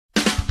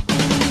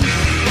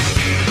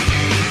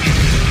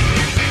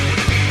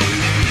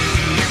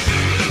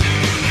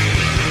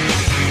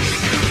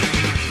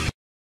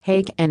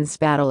Haig ends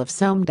Battle of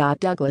Somme.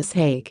 Douglas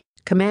Haig,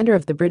 commander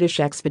of the British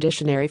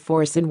Expeditionary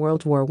Force in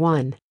World War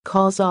I,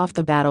 calls off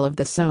the Battle of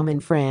the Somme in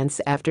France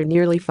after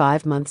nearly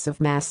 5 months of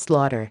mass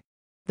slaughter.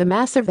 The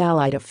massive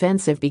Allied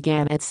offensive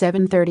began at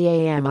 7:30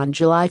 a.m. on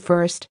July 1,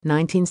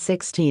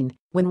 1916,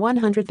 when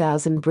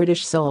 100,000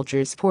 British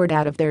soldiers poured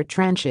out of their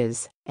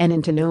trenches and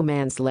into no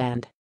man's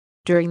land.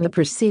 During the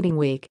preceding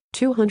week,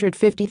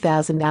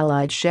 250,000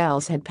 Allied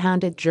shells had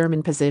pounded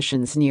German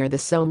positions near the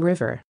Somme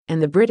River,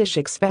 and the British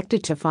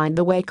expected to find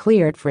the way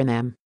cleared for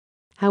them.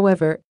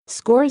 However,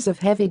 scores of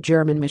heavy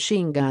German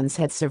machine guns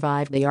had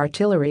survived the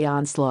artillery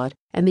onslaught,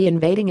 and the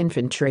invading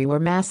infantry were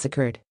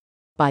massacred.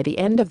 By the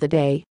end of the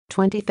day,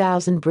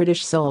 20,000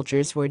 British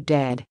soldiers were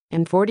dead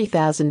and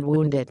 40,000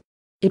 wounded.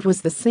 It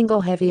was the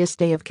single heaviest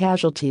day of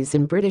casualties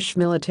in British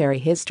military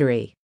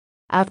history.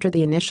 After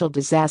the initial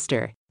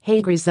disaster,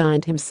 Haig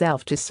resigned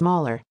himself to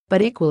smaller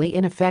but equally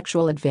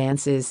ineffectual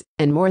advances,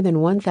 and more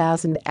than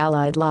 1,000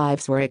 Allied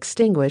lives were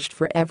extinguished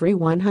for every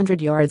 100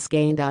 yards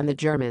gained on the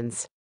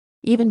Germans.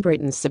 Even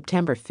Britain's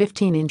September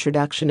 15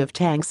 introduction of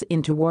tanks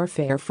into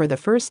warfare for the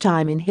first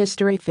time in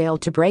history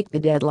failed to break the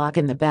deadlock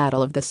in the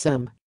Battle of the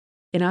Somme.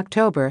 In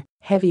October,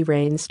 heavy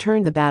rains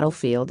turned the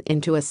battlefield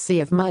into a sea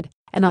of mud,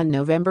 and on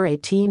November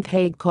 18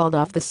 Haig called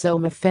off the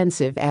Somme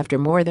offensive after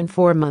more than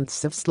 4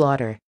 months of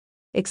slaughter.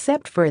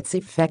 Except for its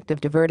effect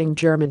of diverting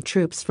German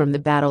troops from the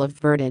Battle of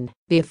Verdun,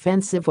 the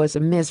offensive was a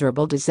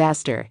miserable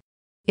disaster.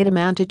 It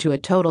amounted to a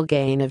total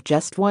gain of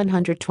just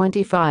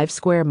 125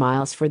 square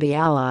miles for the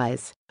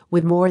Allies,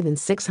 with more than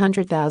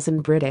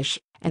 600,000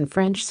 British and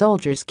French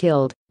soldiers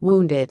killed,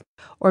 wounded,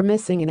 or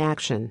missing in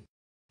action.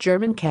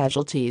 German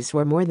casualties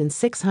were more than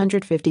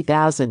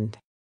 650,000.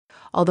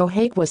 Although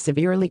Haig was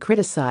severely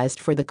criticized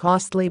for the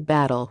costly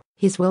battle,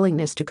 his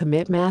willingness to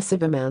commit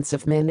massive amounts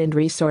of men and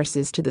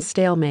resources to the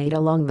stalemate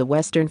along the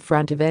Western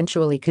Front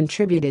eventually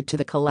contributed to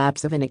the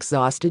collapse of an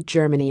exhausted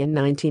Germany in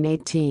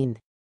 1918.